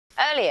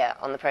Earlier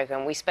on the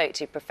programme, we spoke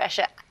to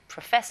Professor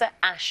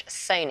Ash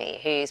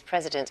Soni, who's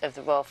president of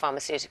the Royal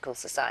Pharmaceutical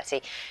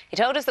Society. He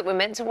told us that we're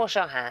meant to wash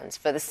our hands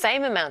for the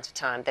same amount of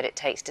time that it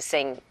takes to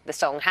sing the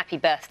song Happy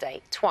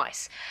Birthday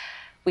twice.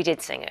 We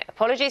did sing it.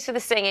 Apologies for the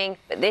singing,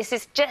 but this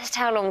is just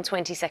how long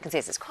 20 seconds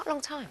is. It's quite a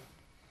long time.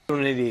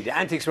 Indeed.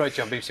 Antiques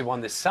Roadshow on BBC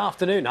One this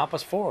afternoon,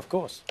 4:30, of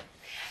course.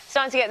 It's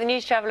time to get the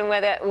news, travel and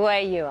weather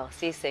where you are.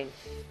 See you soon.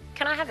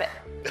 Can I have it?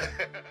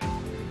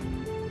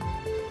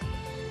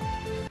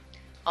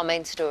 Our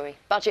main story.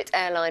 Budget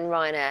airline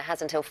Ryanair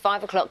has until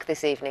 5 o'clock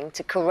this evening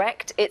to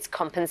correct its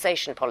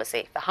compensation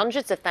policy for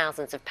hundreds of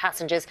thousands of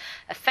passengers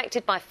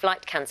affected by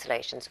flight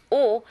cancellations,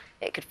 or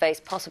it could face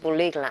possible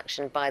legal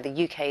action by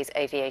the UK's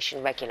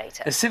aviation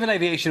regulator. A civil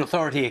aviation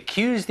authority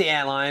accused the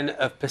airline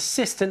of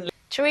persistently...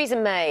 Theresa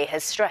May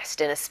has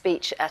stressed in a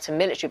speech at a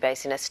military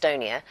base in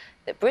Estonia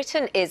that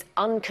Britain is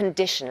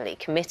unconditionally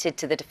committed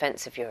to the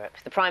defence of Europe.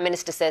 The Prime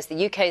Minister says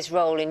the UK's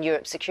role in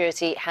Europe's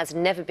security has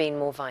never been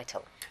more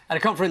vital. At a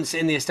conference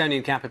in the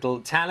Estonian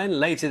capital, Tallinn,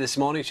 later this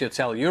morning, she'll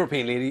tell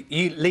European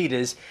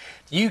leaders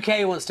the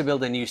UK wants to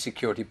build a new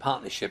security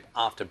partnership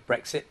after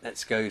Brexit.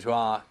 Let's go to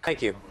our...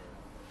 Thank you.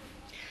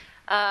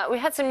 We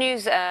had some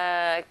news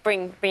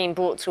being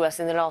brought to us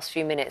in the last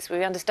few minutes.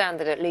 We understand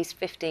that at least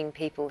 15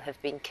 people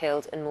have been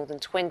killed and more than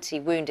 20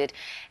 wounded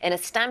in a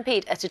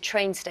stampede at a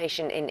train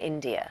station in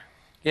India.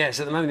 Yes,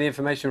 at the moment the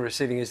information we're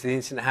receiving is the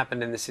incident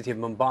happened in the city of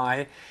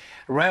Mumbai,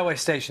 a railway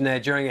station there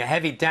during a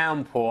heavy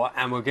downpour,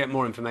 and we'll get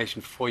more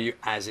information for you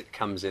as it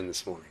comes in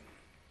this morning.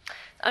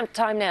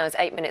 Time now is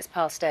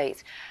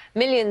 8:08.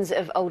 Millions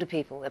of older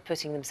people are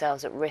putting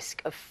themselves at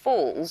risk of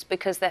falls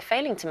because they're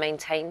failing to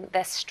maintain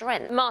their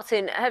strength.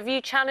 Martin, have you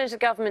challenged the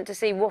government to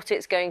see what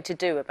it's going to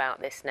do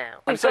about this now?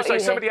 I'm so sorry,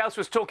 somebody else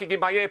was talking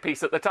in my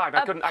earpiece at the time.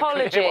 I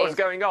couldn't hear what was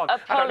going on. I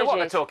don't know what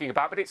they're talking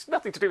about, but it's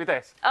nothing to do with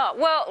this. Oh,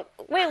 well,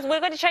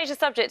 we're going to change the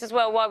subject as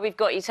well while we've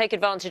got you. Take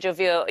advantage of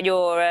your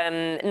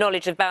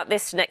knowledge about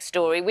this next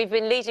story. We've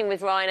been leading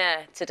with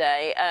Ryanair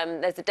today.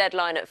 There's a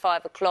deadline at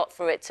 5 o'clock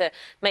for it to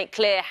make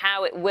clear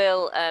how it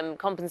will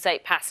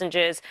compensate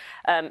passengers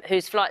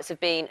whose flights have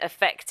been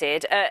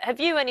affected.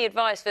 Have you any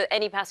advice for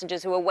any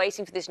passengers who are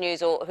waiting for this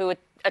news or who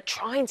are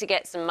trying to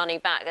get some money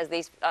back as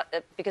these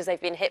because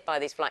they've been hit by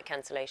these flight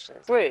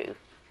cancellations? Through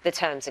the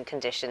terms and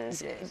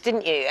conditions,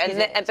 didn't you?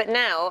 And but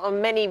now on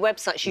many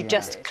websites you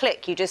just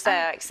click, you just say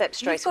I accept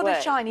straight away. You've got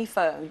a shiny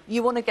phone.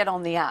 You want to get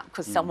on the app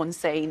because someone's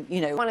saying,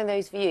 you know... One of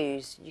those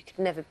views you could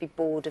never be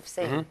bored of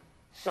seeing.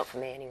 Not for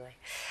me, anyway.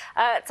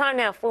 Time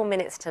now,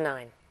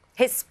 9:04.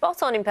 His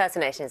spot-on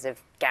impersonations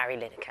of Gary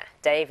Lineker,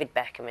 David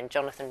Beckham and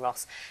Jonathan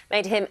Ross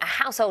made him a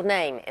household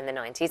name in the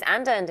 90s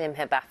and earned him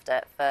her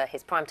BAFTA for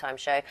his primetime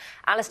show,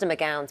 Alistair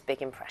McGowan's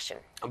Big Impression.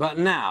 But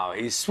now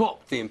he's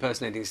swapped the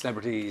impersonating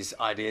celebrities'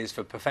 ideas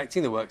for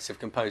perfecting the works of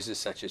composers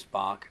such as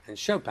Bach and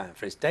Chopin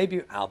for his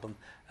debut album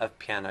of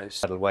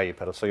pianos. Pedal where you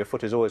pedal, so your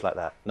foot is always like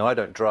that. No, I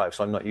don't drive,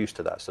 so I'm not used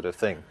to that sort of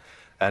thing.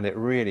 And it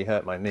really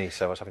hurt my knee,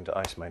 so I was having to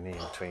ice my knee in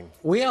between.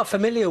 We are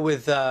familiar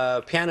with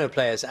piano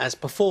players as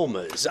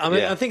performers. I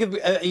mean, I think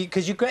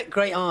because you get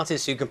great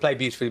artists who can play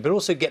beautifully, but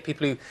also get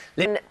people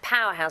who...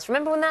 Powerhouse.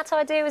 Remember when that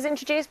idea was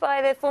introduced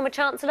by the former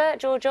Chancellor,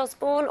 George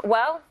Osborne?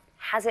 Well,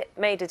 has it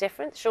made a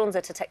difference? Sean's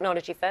at a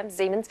technology firm,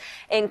 Siemens,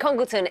 in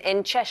Congleton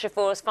in Cheshire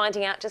for us,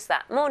 finding out just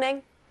that.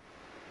 Morning.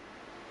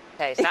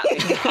 Okay, so that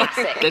would be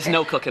classic. There's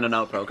no cooking on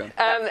our programme.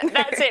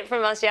 That's it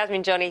from us,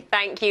 Yasmin, Johnny.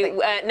 Thank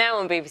you. Now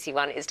on BBC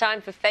One, it's time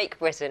for Fake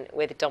Britain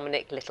with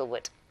Dominic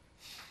Littlewood.